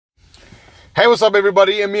Hey, what's up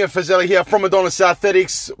everybody? Amir Fazeli here from Adonis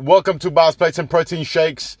Athletics. Welcome to Bars, Plates and Protein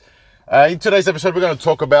Shakes. In today's episode, we're going to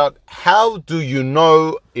talk about how do you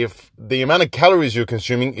know if the amount of calories you're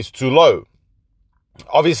consuming is too low.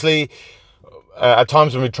 Obviously, at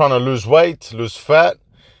times when we're trying to lose weight, lose fat,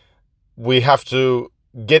 we have to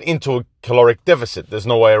get into a caloric deficit. There's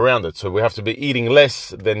no way around it. So we have to be eating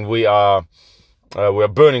less than we are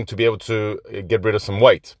burning to be able to get rid of some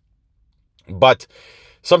weight. But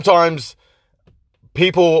sometimes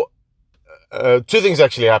people, two things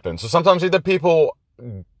actually happen. So sometimes either people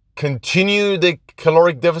continue the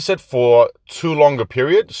caloric deficit for too long a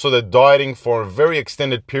period, so they're dieting for a very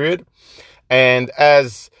extended period. And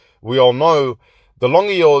as we all know, the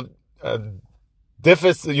longer your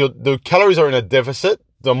the calories are in a deficit,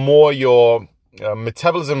 the more your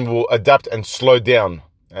metabolism will adapt and slow down.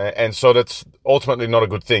 And so that's ultimately not a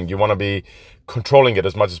good thing. You want to be controlling it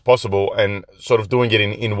as much as possible and sort of doing it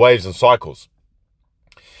in waves and cycles.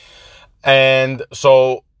 And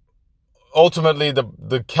so ultimately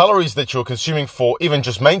the calories that you're consuming for even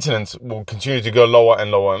just maintenance will continue to go lower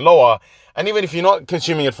and lower and lower. And even if you're not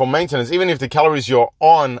consuming it for maintenance, even if the calories you're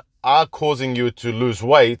on are causing you to lose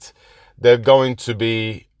weight, they're going to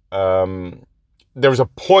be, there is a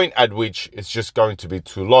point at which it's just going to be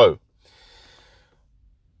too low.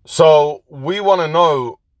 So we want to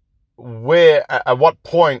know at what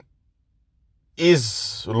point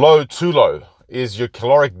is low too low? Is your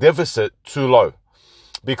caloric deficit too low?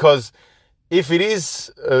 Because if it is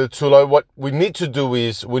too low, what we need to do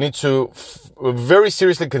is we need to very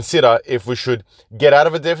seriously consider if we should get out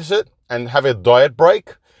of a deficit and have a diet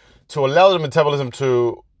break to allow the metabolism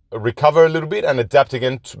to recover a little bit and adapt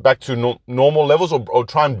again back to normal levels, or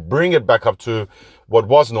try and bring it back up to what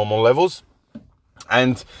was normal levels.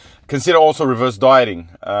 And consider also reverse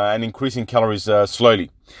dieting and increasing calories slowly.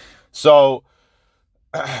 So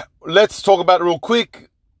let's talk about it real quick.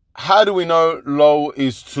 How do we know low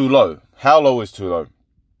is too low? How low is too low?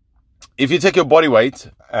 If you take your body weight,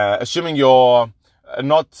 assuming you're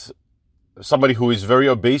not somebody who is very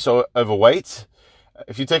obese or overweight,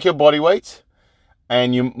 if you take your body weight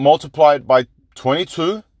and you multiply it by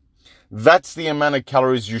 22, that's the amount of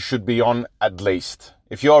calories you should be on at least.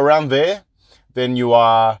 If you're around there, then you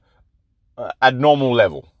are at normal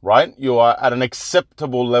level, right? You are at an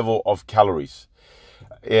acceptable level of calories.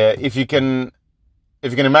 If you can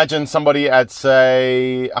imagine somebody at,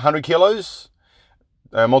 say, 100 kilos,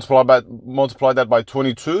 multiply that by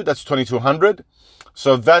 22, that's 2,200.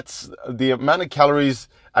 So that's the amount of calories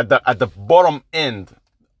at the bottom end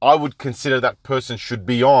I would consider that person should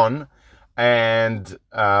be on, and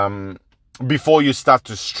before you start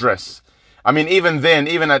to stress. I mean, even then,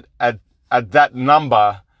 even at that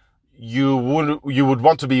number, you would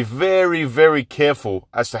want to be very, very careful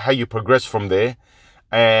as to how you progress from there.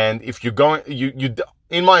 And if you're going,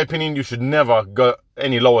 in my opinion, you should never go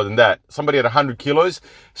any lower than that. Somebody at 100 kilos,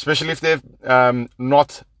 especially if they're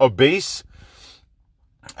not obese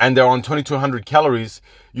and they're on 2,200 calories,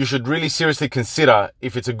 you should really seriously consider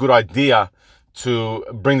if it's a good idea to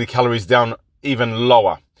bring the calories down even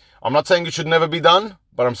lower. I'm not saying it should never be done,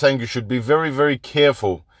 but I'm saying you should be very, very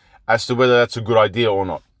careful as to whether that's a good idea or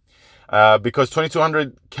not. Because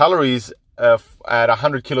 2,200 calories at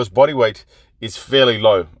 100 kilos body weight is fairly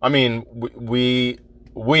low. I mean, we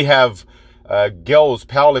have girls,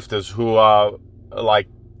 powerlifters, who are like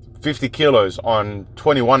 50 kilos on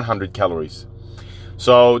 2,100 calories.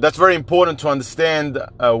 So that's very important to understand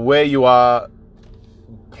where you are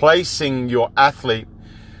placing your athlete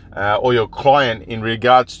or your client in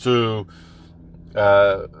regards to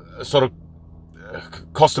sort of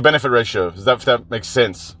cost to benefit ratio, if that makes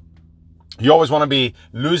sense. You always want to be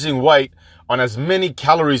losing weight on as many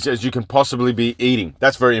calories as you can possibly be eating.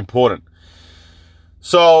 That's very important.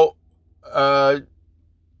 So, I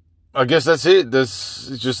guess that's it. It's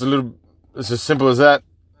as simple as that.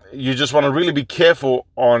 You just want to really be careful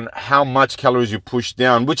on how much calories you push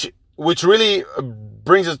down, which really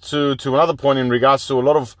brings us to another point in regards to a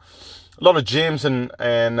lot of gyms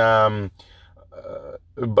and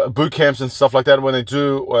boot camps and stuff like that, when they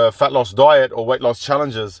do fat loss diet or weight loss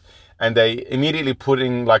challenges. And they immediately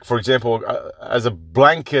putting, like, for example, as a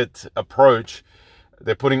blanket approach,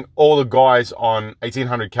 they're putting all the guys on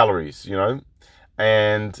 1,800 calories, you know?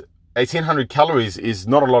 And 1,800 calories is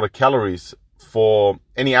not a lot of calories for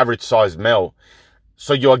any average sized male.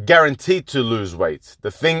 So you're guaranteed to lose weight. The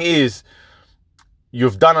thing is,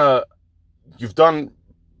 you've done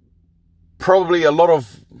probably a lot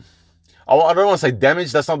of, I don't want to say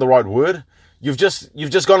damage, that's not the right word. You've just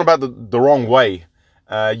gone about the wrong way.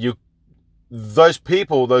 Those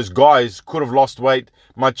guys could have lost weight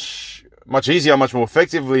much much easier, much more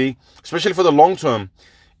effectively, especially for the long term,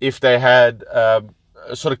 if they had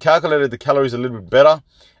sort of calculated the calories a little bit better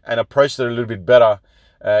and approached it a little bit better.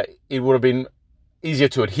 It would have been easier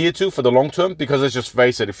to adhere to for the long term, because let's just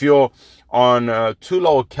face it, if you're on too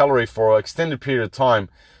low a calorie for an extended period of time,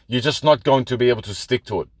 you're just not going to be able to stick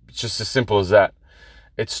to it. It's just as simple as that.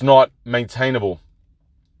 It's not maintainable,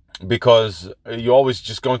 because you're always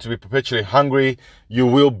just going to be perpetually hungry. You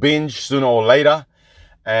will binge sooner or later,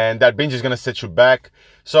 and that binge is going to set you back.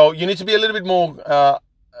 So you need to be a little bit more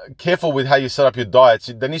careful with how you set up your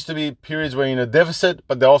diets. There needs to be periods where you're in a deficit,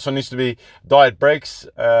 but there also needs to be diet breaks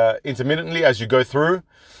intermittently as you go through.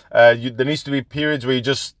 There needs to be periods where you're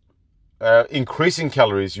just increasing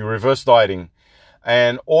calories, you reverse dieting,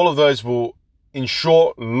 and all of those will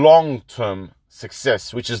ensure long-term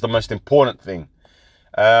success, which is the most important thing.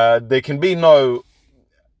 There can be no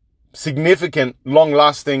significant,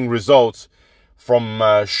 long-lasting results from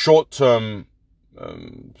short-term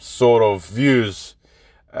sort of views.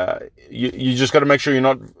 You just got to make sure you're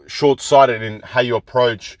not short-sighted in how you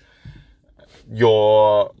approach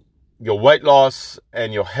your weight loss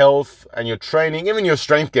and your health and your training, even your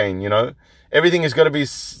strength gain. Everything has got to be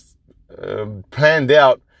planned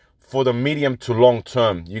out for the medium to long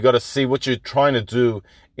term. You got to see what you're trying to do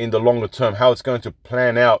in the longer term, how it's going to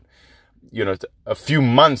plan out, a few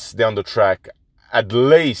months down the track at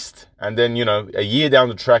least, and then, a year down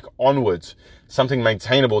the track onwards, something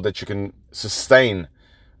maintainable that you can sustain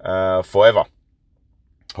forever,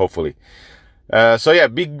 hopefully. So yeah,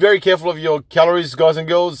 be very careful of your calories, guys and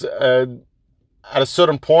girls. At a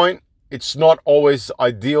certain point, it's not always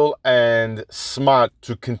ideal and smart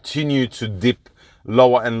to continue to dip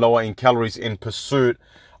lower and lower in calories in pursuit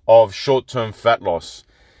of short-term fat loss.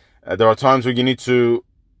 There are times where you need to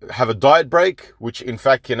have a diet break, which in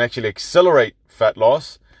fact can actually accelerate fat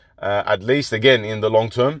loss, at least again in the long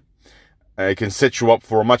term. It can set you up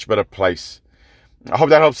for a much better place. I hope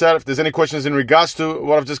that helps out. If there's any questions in regards to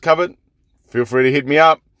what I've just covered, feel free to hit me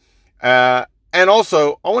up. And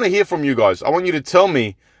also, I want to hear from you guys. I want you to tell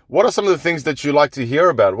me, what are some of the things that you like to hear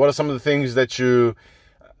about? What are some of the things that you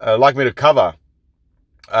like me to cover?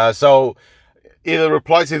 So either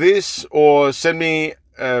reply to this or send me,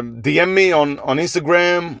 DM me on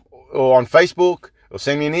Instagram or on Facebook, or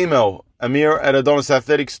send me an email,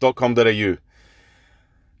 amir@adonisathletics.com.au.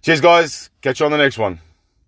 Cheers, guys. Catch you on the next one.